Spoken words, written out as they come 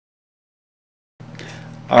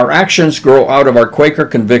Our actions grow out of our Quaker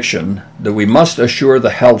conviction that we must assure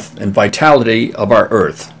the health and vitality of our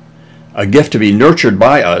earth, a gift to be nurtured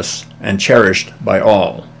by us and cherished by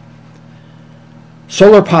all.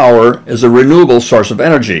 Solar power is a renewable source of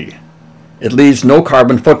energy. It leaves no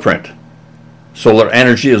carbon footprint. Solar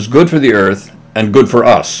energy is good for the earth and good for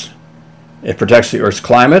us. It protects the earth's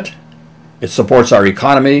climate. It supports our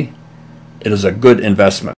economy. It is a good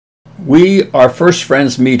investment. We are First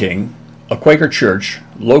Friends Meeting, a Quaker church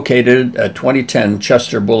located at 2010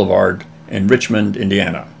 Chester Boulevard in Richmond,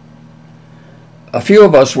 Indiana. A few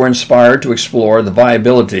of us were inspired to explore the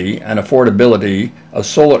viability and affordability of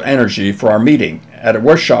solar energy for our meeting at a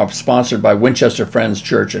workshop sponsored by Winchester Friends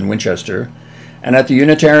Church in Winchester and at the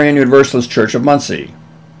Unitarian Universalist Church of Muncie.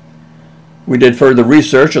 We did further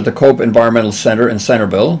research at the Cope Environmental Center in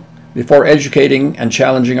Centerville before educating and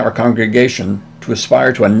challenging our congregation to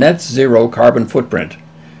aspire to a net zero carbon footprint,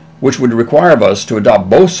 which would require us to adopt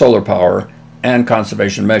both solar power and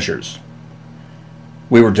conservation measures.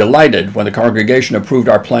 We were delighted when the congregation approved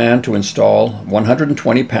our plan to install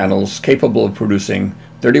 120 panels capable of producing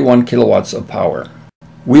 31 kilowatts of power.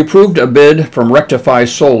 We approved a bid from Rectify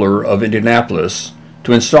Solar of Indianapolis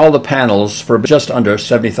to install the panels for just under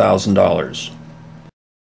 $70,000.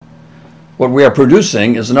 What we are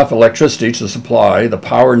producing is enough electricity to supply the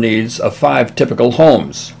power needs of 5 typical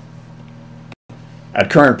homes. At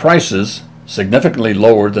current prices, significantly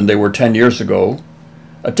lower than they were 10 years ago,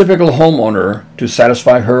 a typical homeowner, to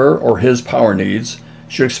satisfy her or his power needs,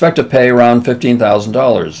 should expect to pay around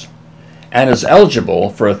 $15,000 and is eligible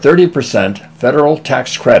for a 30% federal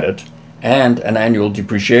tax credit and an annual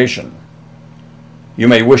depreciation. You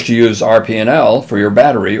may wish to use RP&L for your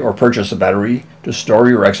battery or purchase a battery to store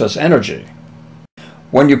your excess energy.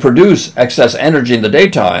 When you produce excess energy in the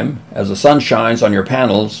daytime, as the sun shines on your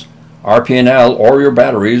panels, RP&L or your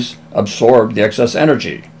batteries absorb the excess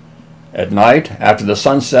energy. At night, after the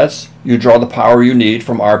sun sets, you draw the power you need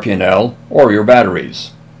from RP&L or your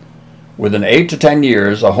batteries. Within 8 to 10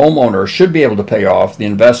 years, a homeowner should be able to pay off the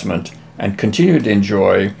investment and continue to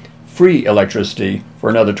enjoy free electricity for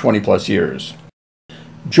another 20 plus years.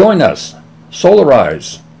 Join us,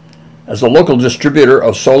 Solarize. As a local distributor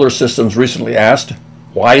of solar systems recently asked,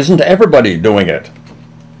 why isn't everybody doing it?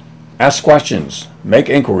 Ask questions, make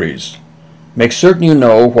inquiries. Make certain you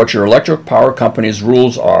know what your electric power company's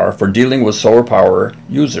rules are for dealing with solar power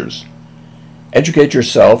users. Educate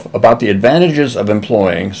yourself about the advantages of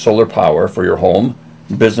employing solar power for your home,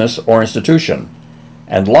 business, or institution,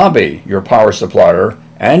 and lobby your power supplier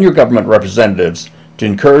and your government representatives to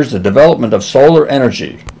encourage the development of solar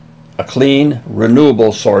energy, a clean,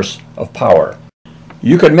 renewable source of power.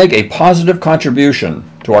 You can make a positive contribution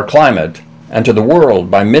to our climate and to the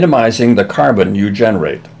world by minimizing the carbon you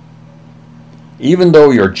generate. Even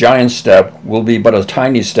though your giant step will be but a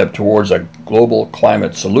tiny step towards a global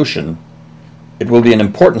climate solution, it will be an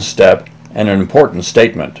important step and an important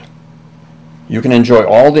statement. You can enjoy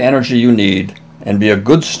all the energy you need and be a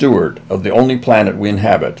good steward of the only planet we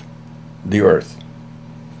inhabit, the Earth.